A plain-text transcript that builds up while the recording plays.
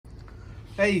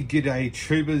Hey, g'day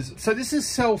tubers. So this is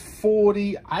cell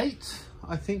 48,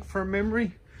 I think, from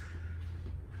memory.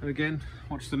 And again,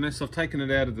 watch the mess. I've taken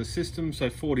it out of the system, so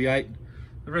 48.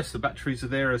 The rest of the batteries are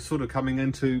there, are sort of coming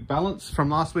into balance from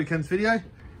last weekend's video.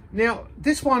 Now,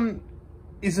 this one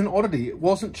is an oddity. It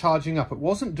wasn't charging up. It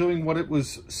wasn't doing what it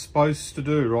was supposed to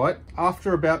do, right?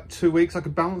 After about 2 weeks, I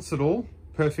could balance it all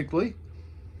perfectly.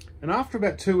 And after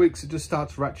about 2 weeks, it just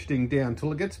starts ratcheting down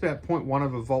till it gets about 0.1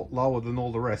 of a volt lower than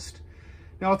all the rest.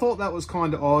 Now, I thought that was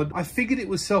kind of odd. I figured it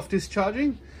was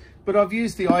self-discharging, but I've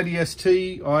used the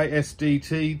ISDT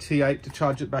T8 to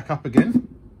charge it back up again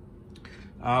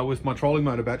with my trolling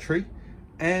motor battery.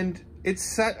 And it's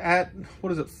sat at,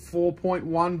 what is it,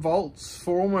 4.1 volts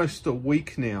for almost a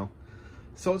week now.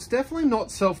 So it's definitely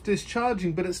not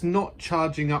self-discharging, but it's not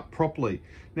charging up properly.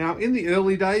 Now, in the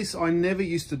early days, I never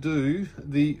used to do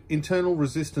the internal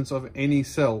resistance of any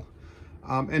cell.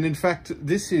 And in fact,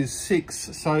 this is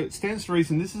 6, so it stands to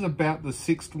reason this is about the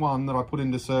 6th one that I put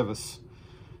into service.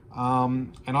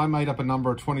 And I made up a number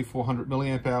of 2400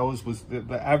 milliamp hours was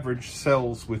the average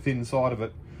cells within inside of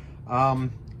it.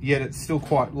 Yet it's still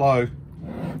quite low.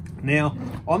 Now,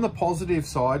 on the positive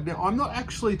side, now I'm not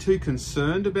actually too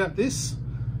concerned about this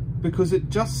because it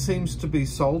just seems to be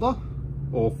solder,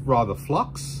 or rather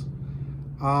flux.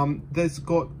 There's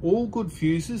got all good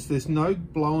fuses. There's no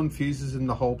blown fuses in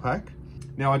the whole pack.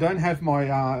 Now, I don't have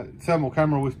my thermal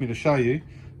camera with me to show you,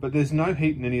 but there's no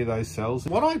heat in any of those cells.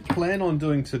 What I plan on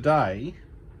doing today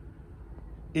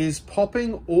is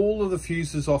popping all of the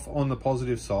fuses off on the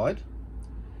positive side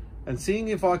and seeing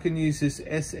if I can use this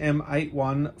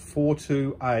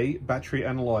SM8142A battery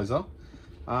analyzer.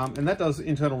 And that does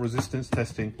internal resistance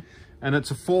testing. And it's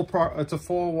a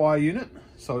 4-wire unit,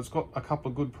 so it's got a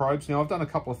couple of good probes. Now, I've done a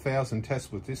couple of thousand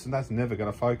tests with this, and that's never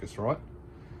going to focus, right?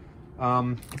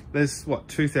 There's what,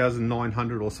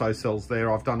 2,900 or so cells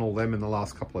there. I've done all them in the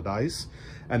last couple of days,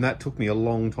 and that took me a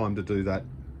long time to do that.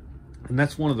 And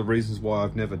that's one of the reasons why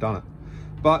I've never done it.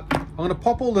 But I'm going to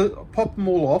pop them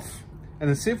all off, and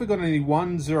then see if we've got any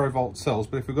 0 volt cells.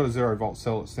 But if we've got a 0 volt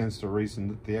cell, it stands to reason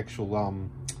that the actual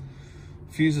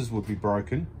fuses would be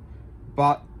broken.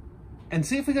 And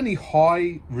see if we've got any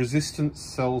high resistance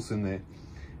cells in there.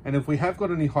 And if we have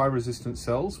got any high resistance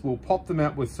cells, we'll pop them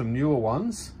out with some newer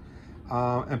ones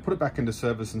and put it back into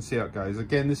service and see how it goes.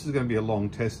 Again, this is going to be a long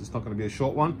test. It's not going to be a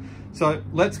short one. So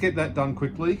let's get that done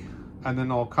quickly, and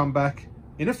then I'll come back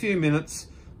in a few minutes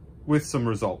with some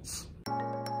results.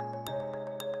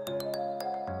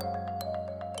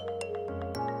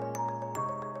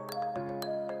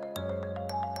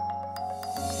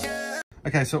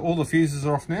 Okay, so all the fuses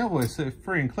are off now. We're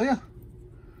free and clear.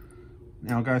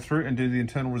 Now I'll go through and do the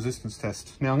internal resistance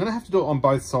test. Now I'm going to have to do it on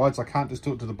both sides. I can't just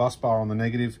do it to the bus bar on the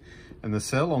negative and the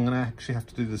cell. I'm going to actually have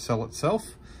to do the cell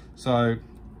itself. So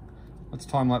let's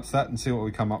time lapse that and see what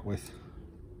we come up with.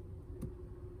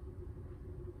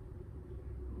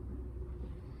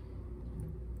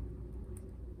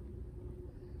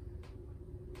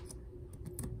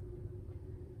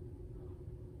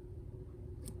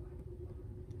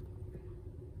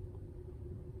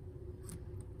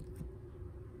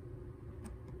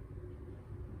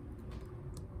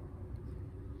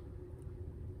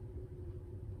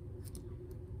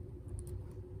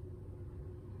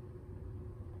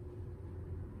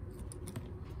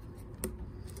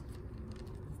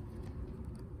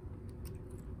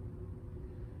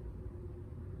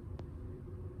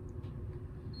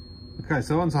 Okay,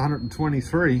 so one's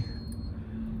 123.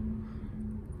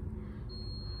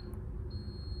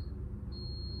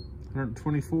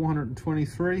 124,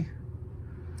 123.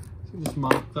 So just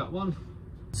mark that one.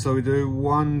 So we do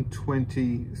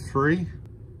 123.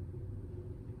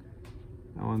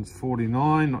 That one's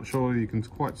 49, not sure you can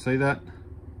quite see that.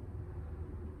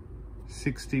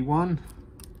 61.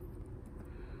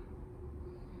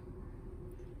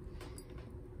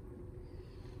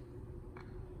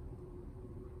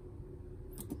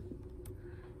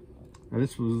 Now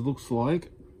this looks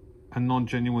like a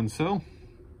non-genuine cell.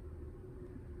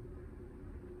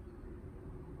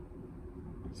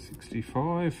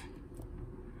 65.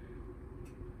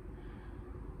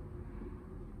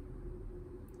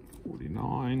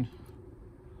 49.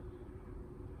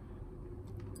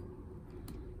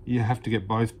 You have to get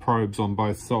both probes on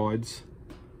both sides.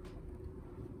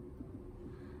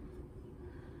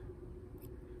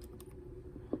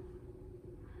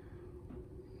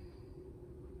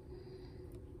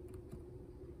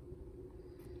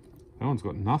 That one's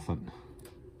got nothing.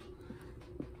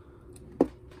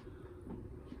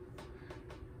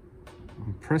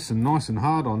 I'm pressing nice and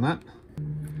hard on that.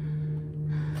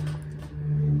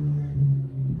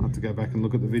 I'll have to go back and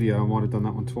look at the video. I might have done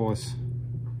that one twice.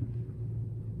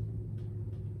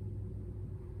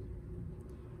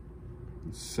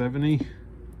 70.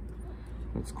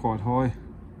 That's quite high.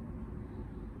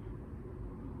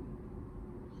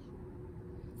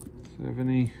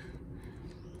 70.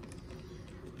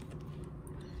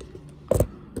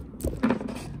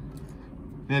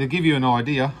 Now, to give you an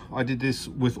idea, I did this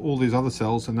with all these other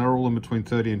cells and they're all in between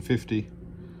 30 and 50.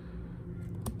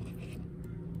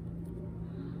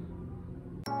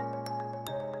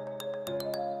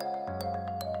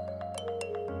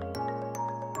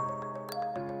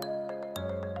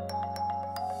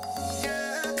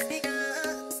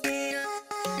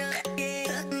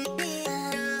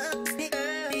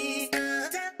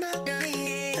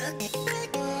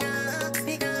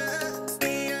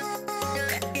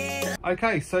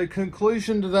 Okay, so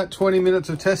conclusion to that 20 minutes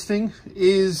of testing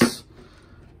is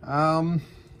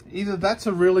either that's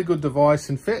a really good device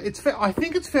and I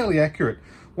think it's fairly accurate.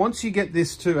 Once you get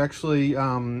this to actually,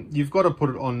 you've got to put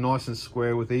it on nice and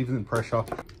square with even pressure.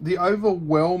 The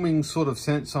overwhelming sort of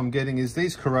sense I'm getting is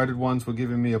these corroded ones were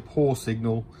giving me a poor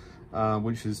signal,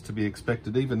 which is to be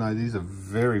expected, even though these are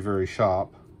very, very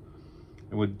sharp.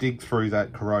 It would dig through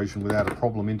that corrosion without a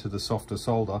problem into the softer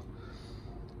solder.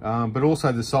 But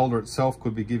also the solder itself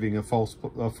could be giving a false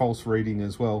reading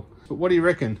as well. But what do you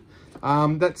reckon?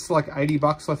 That's like 80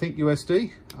 bucks, I think,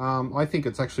 USD. I think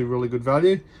it's actually really good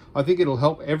value. I think it'll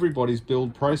help everybody's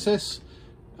build process,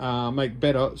 make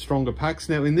better, stronger packs.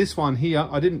 Now in this one here,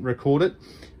 I didn't record it,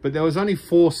 but there was only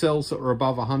 4 cells that were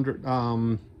above 100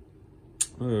 ohms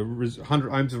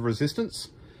of resistance.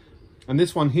 And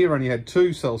this one here only had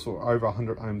 2 cells that were over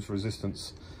 100 ohms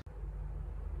resistance.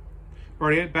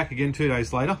 Alright, back again 2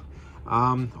 days later.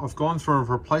 I've gone through and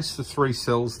replaced the 3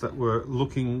 cells that were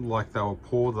looking like they were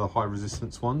poor, the high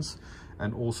resistance ones,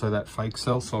 and also that fake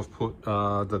cell. So I've put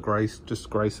the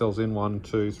grey cells in, 1,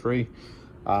 2, 3.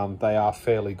 They are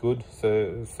fairly good,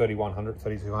 3100,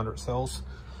 3200 cells.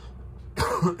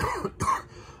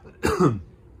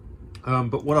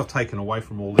 But what I've taken away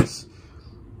from all this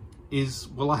is,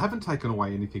 well, I haven't taken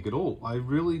away anything at all. I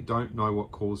really don't know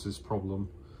what caused this problem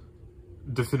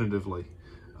definitively.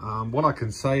 What I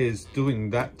can say is doing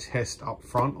that test up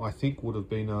front, I think would have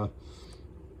been a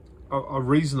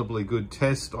reasonably good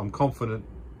test. I'm confident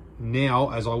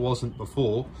now, as I wasn't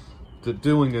before, that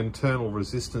doing internal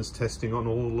resistance testing on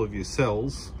all of your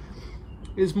cells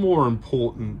is more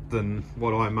important than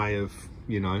what I may have,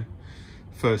 you know,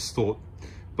 first thought.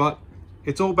 But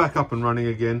it's all back up and running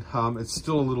again. It's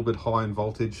still a little bit high in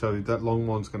voltage, so that long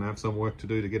one's going to have some work to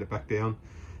do to get it back down.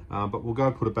 But we'll go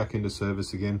put it back into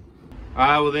service again.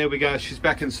 Well, there we go. She's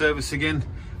back in service again.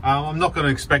 I'm not going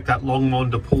to expect that long one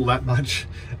to pull that much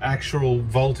actual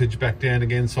voltage back down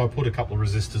again, so I put a couple of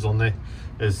resistors on there.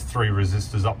 There's 3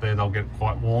 resistors up there. They'll get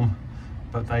quite warm,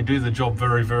 but they do the job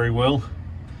very, very well.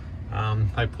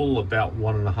 They pull about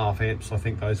 1.5 amps, I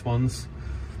think, those ones.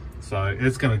 So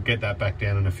it's going to get that back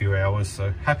down in a few hours,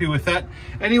 so happy with that.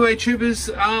 Anyway, tubers,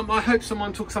 I hope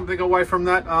someone took something away from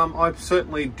that. I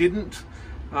certainly didn't.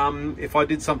 If I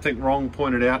did something wrong,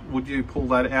 point it out. Would you pull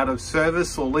that out of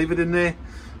service or leave it in there?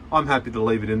 I'm happy to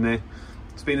leave it in there.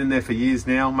 It's been in there for years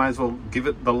now. May as well give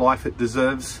it the life it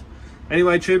deserves.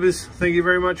 Anyway, tubers, thank you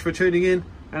very much for tuning in,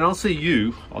 and I'll see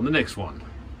you on the next one.